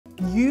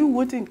you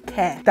wouldn't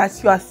care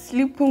that you are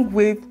sleeping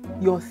with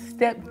your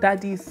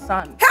stepdaddy's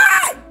son.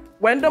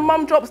 When the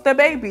mum drops the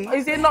baby,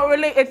 is it not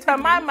related to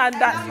my man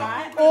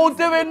that's all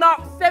doing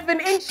up 7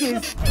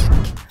 inches?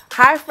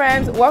 Hi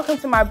friends, welcome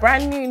to my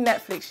brand new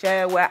Netflix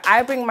show where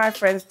I bring my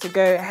friends to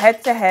go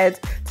head to head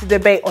to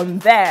debate on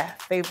their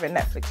favourite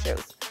Netflix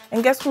shows.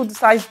 And guess who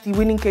decides the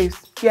winning case?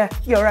 Yeah,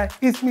 you're right,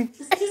 it's me.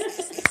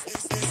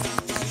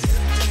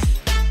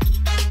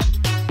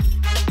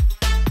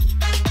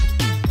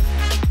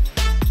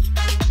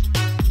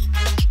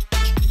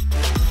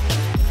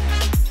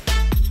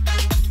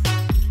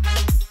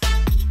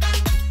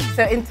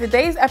 So in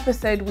today's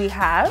episode we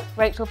have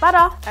Rachel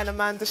Badder and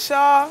Amanda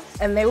Char,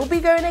 and they will be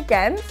going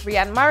against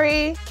RHEANNE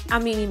Murray.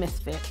 and Mimi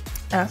Misfit.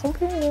 That's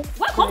okay.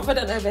 We're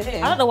confident over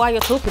here. I don't know why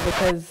you're talking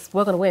because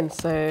we're gonna win,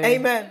 so.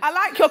 Amen. I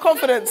like your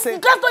confidence. You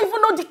guys don't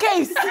even know the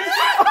case.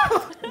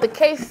 The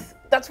case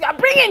that we are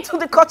bringing to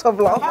the court of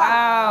law.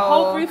 Wow.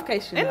 Whole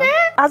briefcase, you know.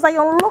 As I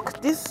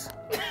unlock this,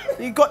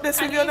 You got this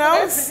with your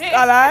nails?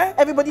 I like.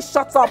 everybody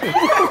shuts up.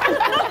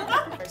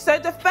 So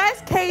the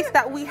first case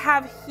that we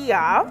have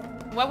here.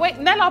 Well, wait,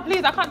 Nella,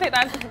 please, I can't take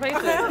that anticipation.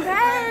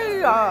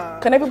 Okay.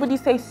 Can everybody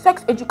say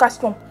sex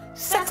education?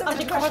 Sex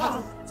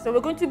education. So we're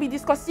going to be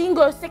discussing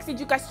sex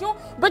education,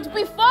 but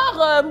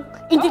before,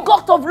 in the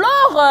court of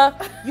law,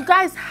 you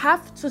guys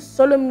have to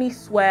solemnly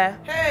swear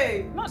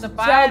Hey. Not the tell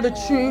Bible. the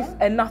truth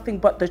and nothing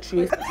but the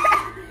truth.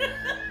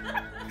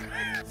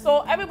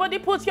 So everybody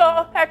put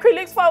your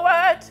acrylics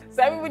forward.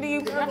 So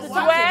everybody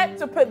swear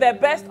to put their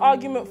best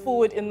argument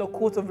forward in the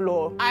court of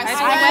law. I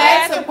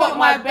swear to put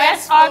my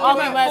best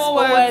argument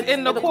forward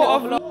in the court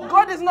of law.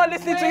 God is not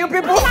listening to you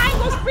people. Mine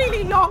was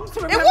really long to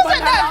remember. It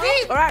wasn't that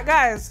deep. All right,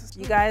 guys.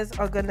 You guys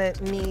are gonna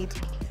need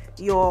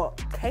your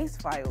case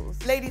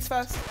files. Ladies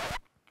first.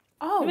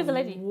 Who is the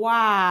lady?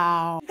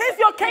 Wow. Here's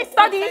your case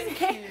studies.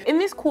 In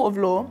this court of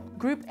law,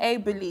 Group A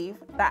believe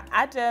that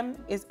Adam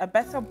is a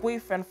better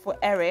boyfriend for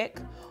Eric,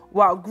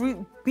 while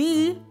Group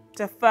B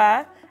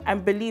defer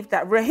and believe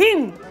that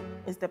Rahim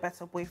is the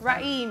better boyfriend.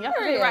 Rahim, you have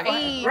to say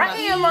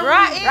Rahim.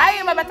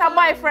 Rahim, a better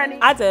boyfriend.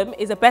 Adam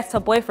is a better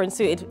boyfriend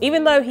suited,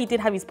 even though he did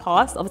have his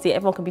past. Obviously,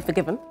 everyone can be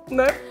forgiven.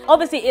 No.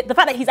 Obviously, the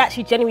fact that he's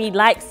actually genuinely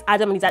likes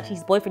Adam and he's actually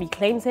his boyfriend, he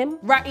claims him.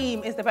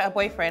 Rahim is the better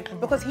boyfriend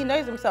because he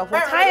knows himself.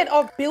 We're tired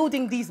of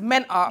building these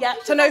men up Yeah.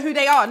 to know who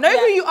they are. Know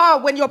who you are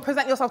when you're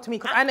presenting yourself to me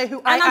because I know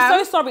who I am. And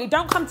I'm so sorry,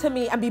 don't come to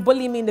me and be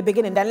bullying me in the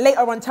beginning, then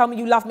later on tell me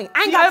you love me.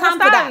 I ain't got time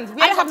for that.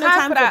 We I ain't have got no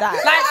time for that.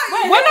 Like,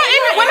 we're not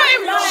in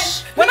primary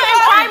school. We're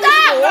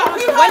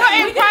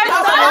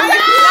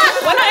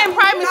not in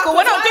primary school.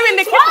 We're not doing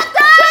the kids.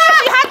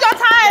 You had your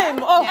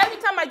time. Oh. Every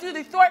time I do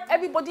the short,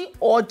 everybody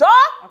order.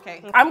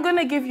 Okay. I'm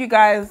gonna give you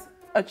guys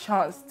a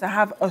chance to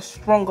have a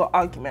stronger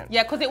argument.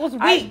 Yeah, because it was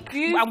weak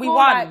and we feel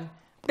won. like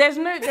there's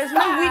no weakness.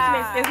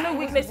 There's no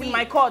weakness in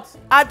my court.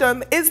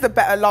 Adam is the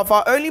better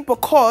lover only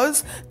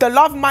because the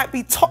love might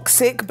be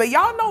toxic, but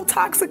y'all know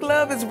toxic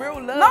love is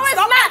real love. No, it's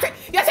not.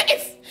 Yes, it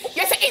is.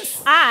 Yes, it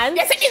is. And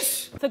Yes, it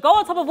is. to go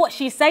on top of what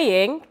she's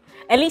saying,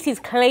 at least he's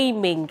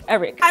claiming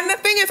Eric. And the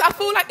thing is, I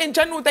feel like in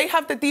general, they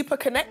have the deeper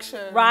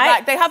connection. Right.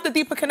 Like, they have the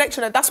deeper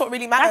connection, and that's what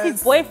really matters. That's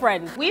his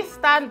boyfriend. We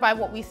stand by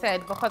what we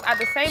said because at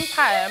the same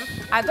time,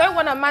 I don't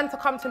want a man to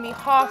come to me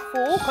half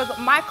full because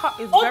my cup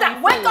is very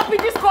full. Wake up in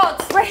this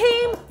court.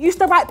 Rahim used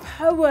to write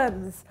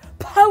poems.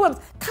 Poems.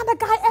 Kind of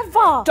guy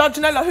ever. Judge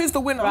Nella, who's the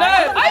winner? No,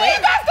 are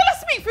you guys gonna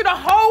speak through the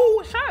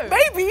whole show?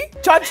 Maybe.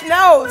 Judge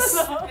Nels.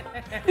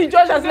 The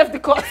judge has left the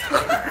court.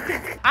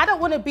 I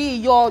don't want to be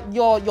your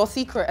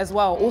secret as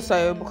well,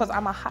 also because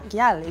I'm a hot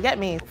gal. You get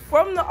me?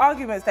 From the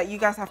arguments that you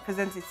guys have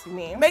presented to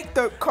me, Make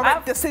the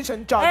correct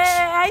decision, Judge.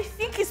 I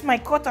think it's my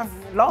court of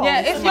law. Yeah,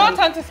 it's your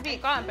turn to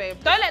speak. Go on, babe.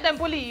 Don't let them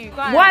bully you.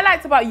 Go on. What I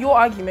liked about your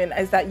argument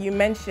is that you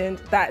mentioned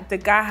that the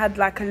guy had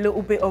like a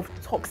little bit of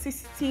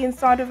toxicity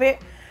inside of it.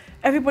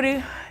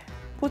 Everybody,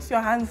 put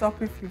your hands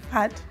up if you've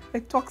had a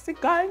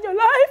toxic guy in your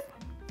life.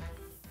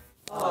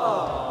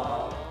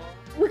 Aww.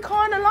 We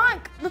kind of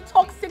like the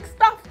toxic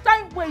stuff,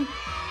 don't we?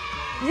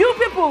 You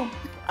people,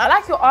 I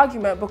like your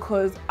argument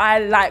because I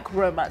like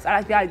romance. I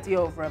like the idea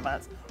of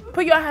romance.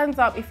 Put your hands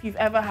up if you've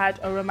ever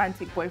had a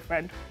romantic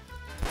boyfriend.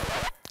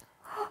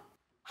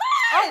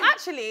 Oh,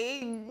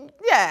 actually,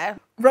 yeah.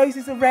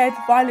 Roses are red,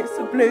 violets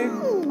are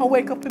blue. I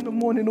wake up in the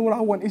morning, all I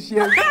want is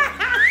you.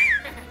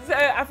 So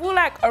I feel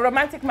like a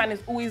romantic man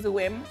is always a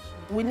whim.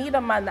 We need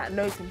a man that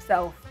knows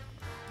himself.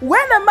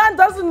 When a man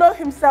doesn't know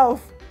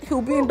himself,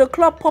 he'll be in the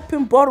club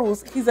popping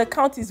bottles. His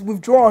account is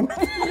withdrawn.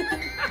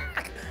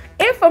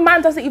 If a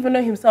man doesn't even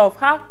know himself,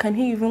 how can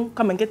he even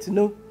come and get to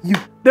know you?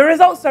 The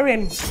results are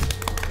in.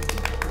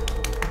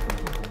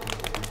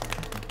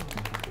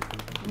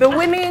 The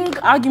winning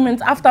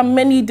argument after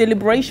many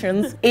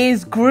deliberations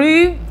is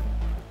Group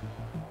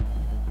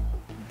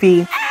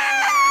B.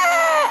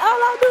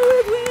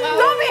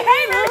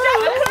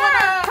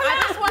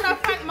 I just want to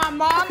thank my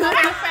mom. I want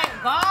to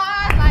thank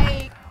God.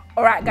 Like.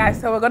 All right, guys,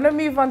 so we're going to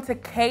move on to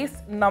case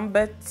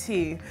number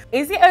 2.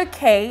 Is it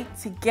okay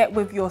to get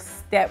with your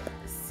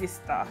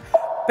stepsister?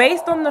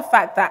 based on the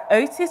fact that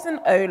Otis and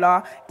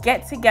Ola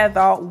get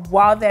together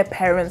while their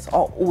parents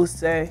are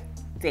also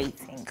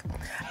dating.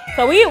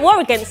 So we were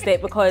against it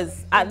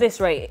because at this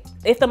rate,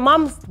 if the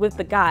mum's with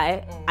the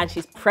guy and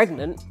she's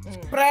pregnant,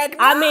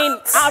 I mean,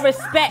 out of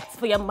respect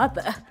for your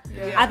mother,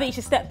 I think you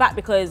should step back,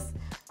 because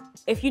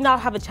if you now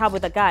have a child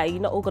with a guy,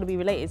 you're not all going to be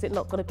related. Is it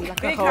not going to be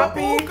like a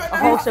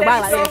whole shebang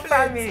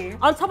like this?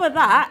 On top of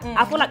that,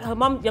 I feel like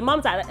your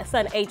mum's at a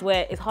certain age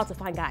where it's hard to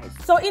find guys.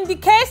 So in the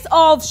case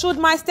of should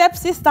my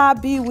stepsister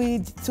be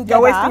with together,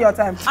 you're wasting your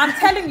time. I'm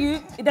telling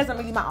you, it doesn't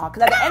really matter,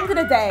 because at the end of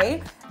the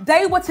day,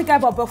 they were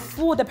together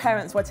before the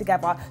parents were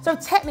together. So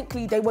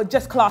technically, they were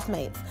just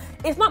classmates.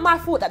 It's not my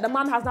fault that the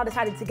mum has now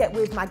decided to get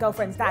with my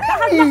girlfriend's dad. That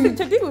has nothing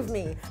to do with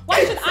me.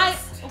 Why should I?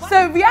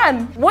 So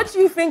Rianne, what do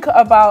you think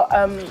about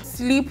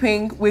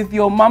sleeping with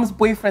your mum's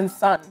boyfriend's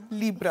son?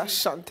 Libra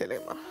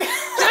Chantelema. Do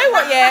you know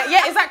what?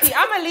 Yeah, exactly.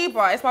 I'm a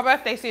Libra. It's my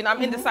birthday soon. I'm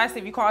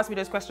indecisive. You can't ask me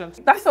those questions.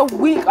 That's a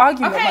weak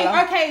argument.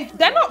 Okay.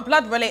 They're not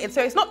blood related,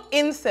 so it's not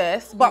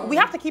incest, but we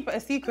have to keep it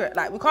a secret.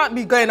 Like, we can't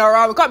be going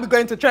around, we can't be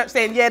going to church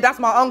saying, yeah, that's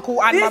my uncle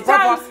and my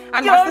brother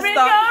and my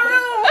sister.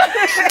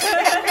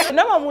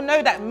 No one will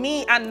know that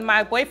me and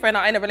my boyfriend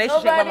are in a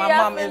relationship when my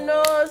mum is.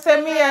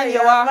 So me and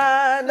you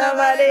are.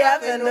 Nobody have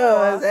to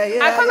know. And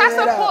because I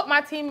support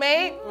my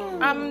teammate,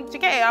 do you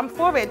get it? I'm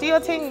for it. Do your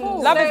thing.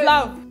 Love is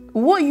love.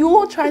 What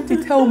you're trying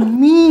to tell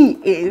me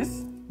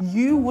is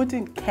you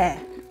wouldn't care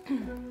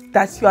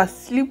that you are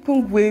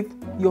sleeping with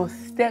your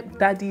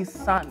stepdaddy's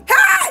son.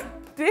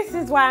 This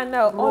is why I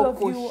know all of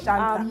you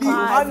are mad.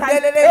 All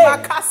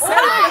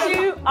of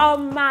you are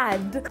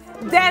mad.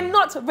 They're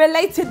not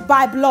related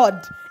by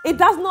blood. It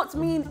does not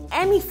mean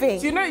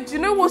anything. Do you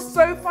know what's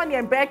so funny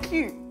and bare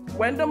cute?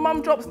 When the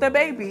mum drops the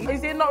baby,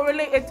 is it not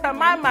related to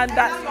my man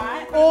that's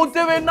all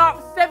doing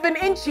up 7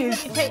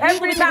 inches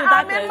every time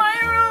I'm in my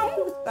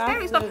room?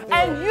 Scary stuff.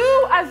 And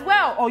you as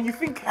well. Oh, you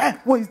think,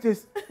 what is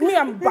this? Me,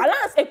 I'm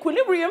balanced,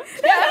 equilibrium.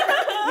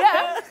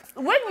 Yeah.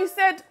 When you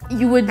said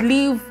you would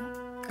leave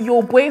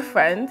your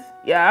boyfriend,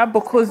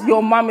 because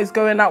your mum is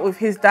going out with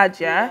his dad,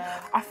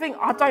 I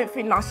don't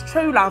think that's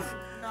true, love.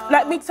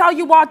 Let me tell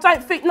you why I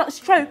don't think that's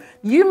true.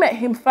 You met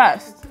him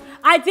first.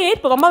 I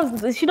did, but my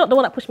mum's, is she not the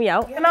one that pushed me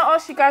out? Can I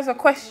ask you guys a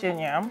question,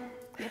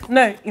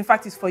 No, in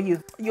fact, it's for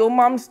you. Your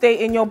mum's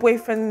dating your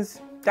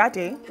boyfriend's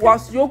daddy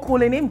whilst you're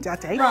calling him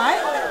daddy. Right.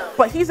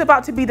 But he's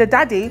about to be the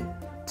daddy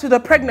to the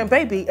pregnant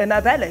baby in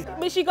her belly.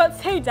 But she got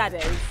 2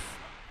 daddies.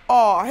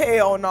 Oh,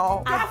 hell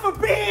no. Have a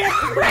beer.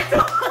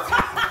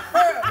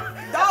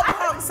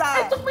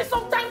 It took me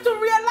some time to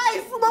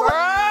realize.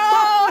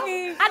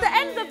 At the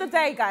end of the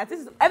day, guys,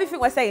 this is everything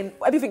we're saying,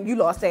 everything you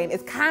lot are saying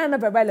is kind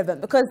of irrelevant,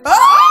 because no,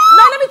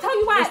 let me tell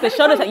you why. It's the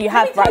shoulders that you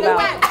have right now.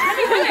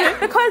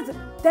 Because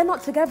they're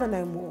not together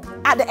no more.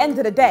 At the end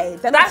of the day,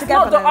 they're not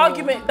together no more. That's not the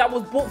argument that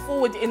was brought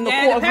forward in the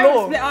court of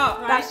law. Split up,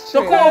 right? That's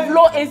true. The court of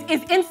law is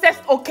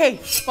incest okay?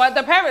 But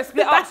the parents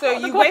split up, so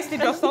you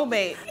wasted your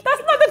soulmate.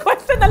 That's not the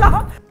question,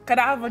 Nella. Can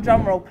I have a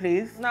drum roll,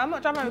 please? No, I'm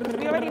not drum roll, because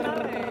we already know.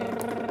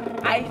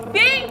 I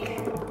think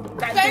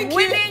that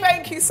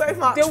Thank you so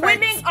much. The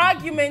winning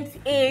argument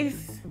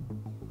is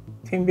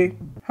Team B.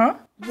 Huh?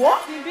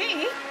 What? Team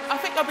B? I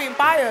think you're being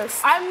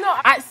biased. I'm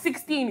not. At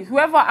 16,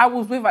 whoever I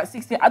was with at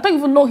 16, I don't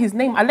even know his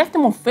name. I left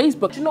him on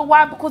Facebook. Do you know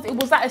why? Because it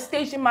was at a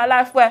stage in my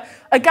life where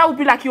a guy would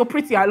be like, you're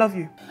pretty, I love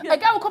you. A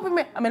guy would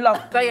compliment me, I'm in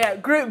love. So yeah,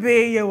 Group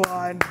B, you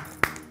won.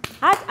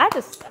 I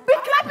just... Be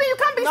clapping, you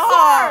can't be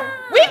sore.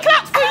 We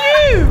clapped for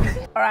you.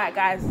 All right,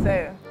 guys,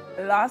 so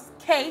last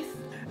case.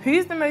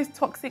 Who's the most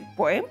toxic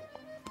boy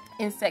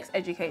in sex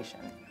education?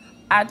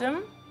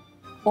 Adam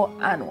or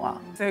Anwar?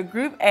 So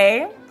Group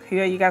A, who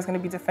are you guys going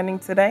to be defending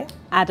today?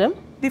 Adam.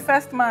 The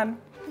first man.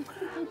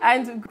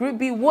 And Group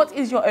B, what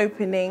is your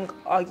opening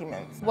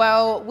argument?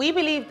 Well, we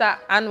believe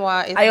that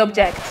Anwar is... I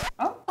object.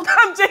 Oh,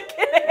 I'm joking.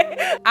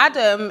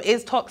 Adam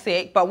is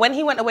toxic, but when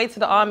he went away to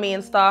the army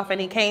and stuff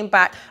and he came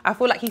back, I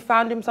feel like he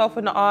found himself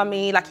in the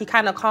army, like he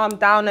kind of calmed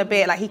down a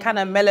bit, like he kind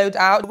of mellowed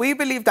out. We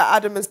believe that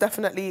Adam is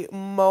definitely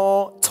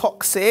more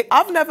toxic.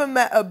 I've never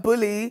met a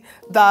bully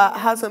that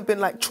hasn't been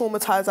like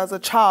traumatized as a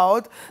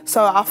child.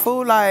 So I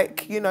feel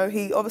like, you know,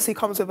 he obviously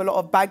comes with a lot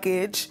of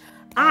baggage.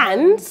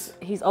 And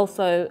he's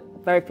also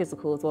very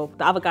physical as well.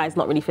 The other guy's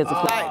not really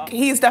physical. Like,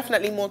 he's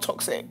definitely more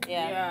toxic.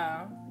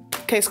 Yeah.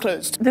 Case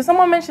closed. Did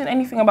someone mention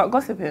anything about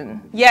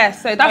gossiping?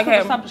 Yes, so that's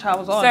what the subject I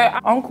was on. So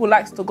Uncle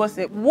likes to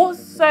gossip.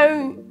 What's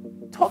so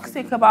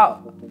toxic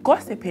about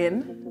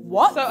gossiping?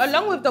 What? So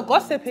along with the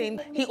gossiping,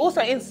 he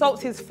also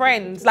insults his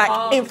friends,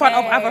 like in front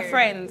of other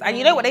friends. And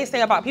you know what they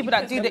say about people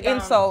that do the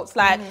insults,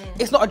 like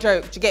it's not a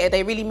joke, do you get it?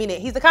 They really mean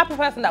it. He's the type of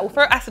person that will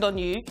throw acid on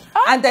you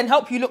and then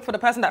help you look for the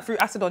person that threw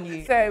acid on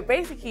you. So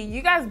basically,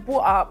 you guys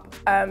brought up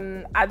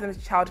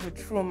Adam's childhood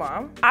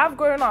trauma. I've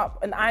grown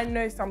up and I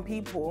know some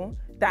people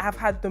that have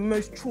had the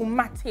most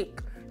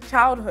traumatic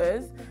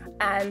childhoods,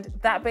 and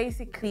that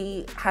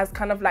basically has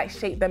kind of like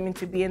shaped them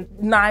into being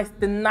nice,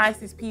 the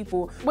nicest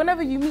people.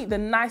 Whenever you meet the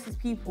nicest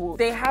people,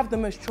 they have the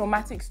most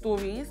traumatic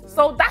stories.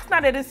 So that's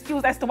not an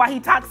excuse as to why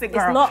he's toxic,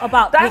 girl. It's not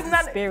about that's his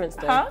not, experience,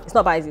 though. Huh? It's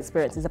not about his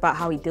experience. It's about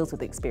how he deals with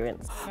the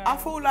experience. I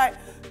feel like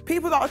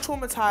people that are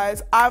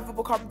traumatized either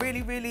become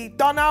really, really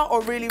done out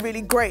or really,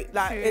 really great.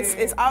 Like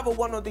it's either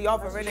one or the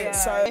other, innit?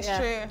 So It's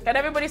true. Can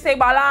everybody say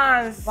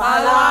balance?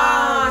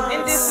 Balance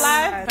in this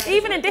life.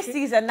 Even in this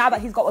season, now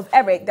that he's got with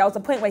Eric, there was a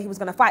point where he was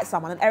going to fight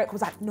someone, and Eric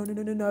was like,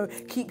 no,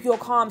 keep your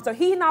calm. So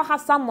he now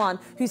has someone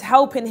who's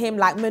helping him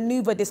like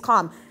maneuver this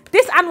calm.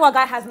 This Anwar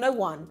guy has no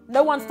one.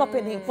 No one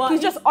stopping him.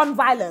 He's just on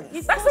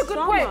violence. That's a good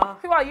point.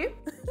 Who are you?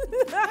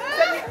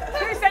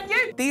 Who sent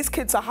you? these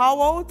kids are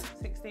how old?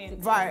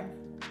 16. Right.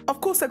 Of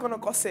course they're gonna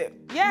gossip.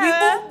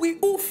 Yeah. We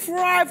all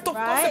thrived off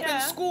gossip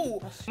in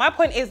school. My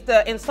point is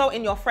the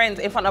insulting your friends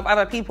in front of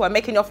other people and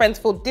making your friends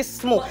feel this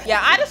small.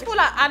 Yeah, I just feel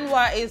like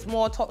Anwar is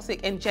more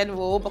toxic in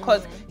general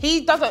because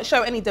he doesn't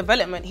show any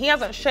development. He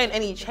hasn't shown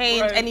any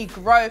change, any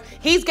growth.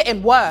 He's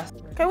getting worse.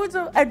 Can we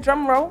do a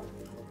drum roll?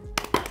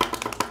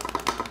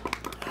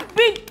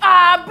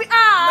 No,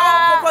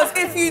 because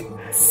if you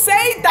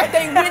say that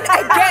they win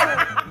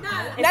again,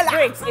 It's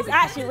rigged. It's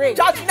actually rigged.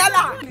 Judge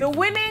Nella. The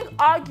winning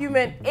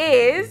argument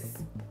is...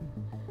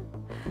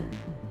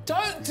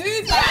 Don't do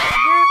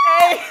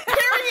that.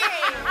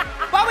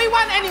 Period. But we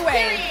won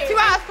anyway. 2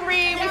 out of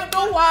 3, we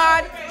still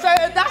won. So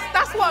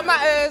that's what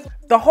matters.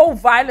 The whole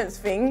violence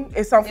thing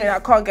is something I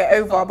can't get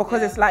over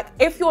because it's like,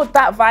 if you're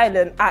that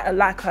violent at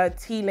like a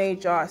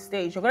teenager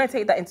stage, you're gonna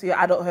take that into your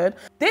adulthood.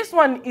 This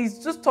one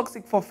is just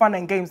toxic for fun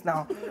and games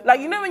now. Like,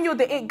 you know when you're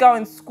the it girl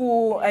in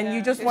school and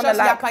you just wanna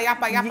like...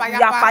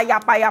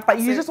 yappa.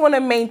 You just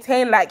wanna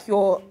maintain like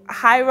your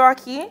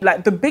hierarchy.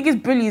 Like the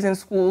biggest bullies in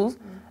schools,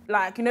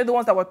 like, you know, the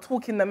ones that were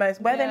talking the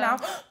most, where are they now?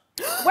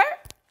 Where?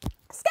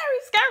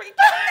 Scary.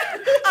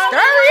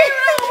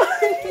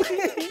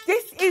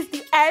 This is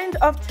the end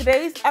of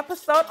today's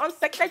episode on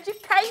sex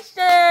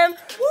education.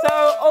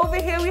 So over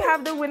here we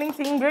have the winning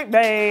team, Group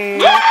A.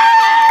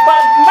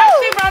 But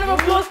massive round of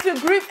applause to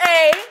Group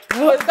A.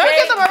 Don't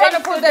give them a round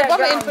of applause, they're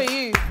vomiting for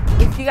you.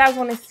 If you guys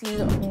want to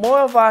see more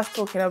of us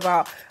talking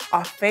about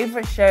our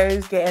favorite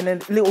shows, getting a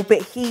little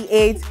bit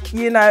heated,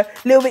 you know,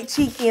 a little bit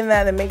cheeky in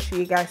there, then make sure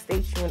you guys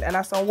stay tuned. And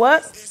that's on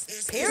what?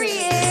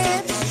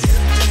 Period.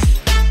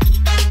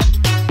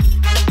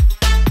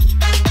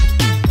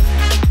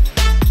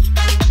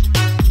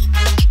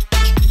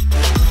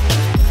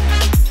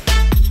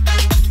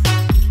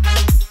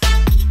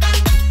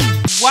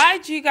 Why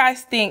do you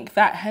guys think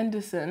that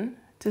Henderson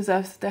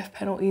deserves the death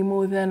penalty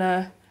more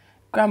than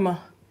Grandma?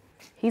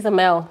 He's a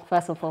male,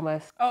 first and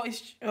foremost. Oh,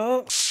 it's...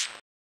 Oh.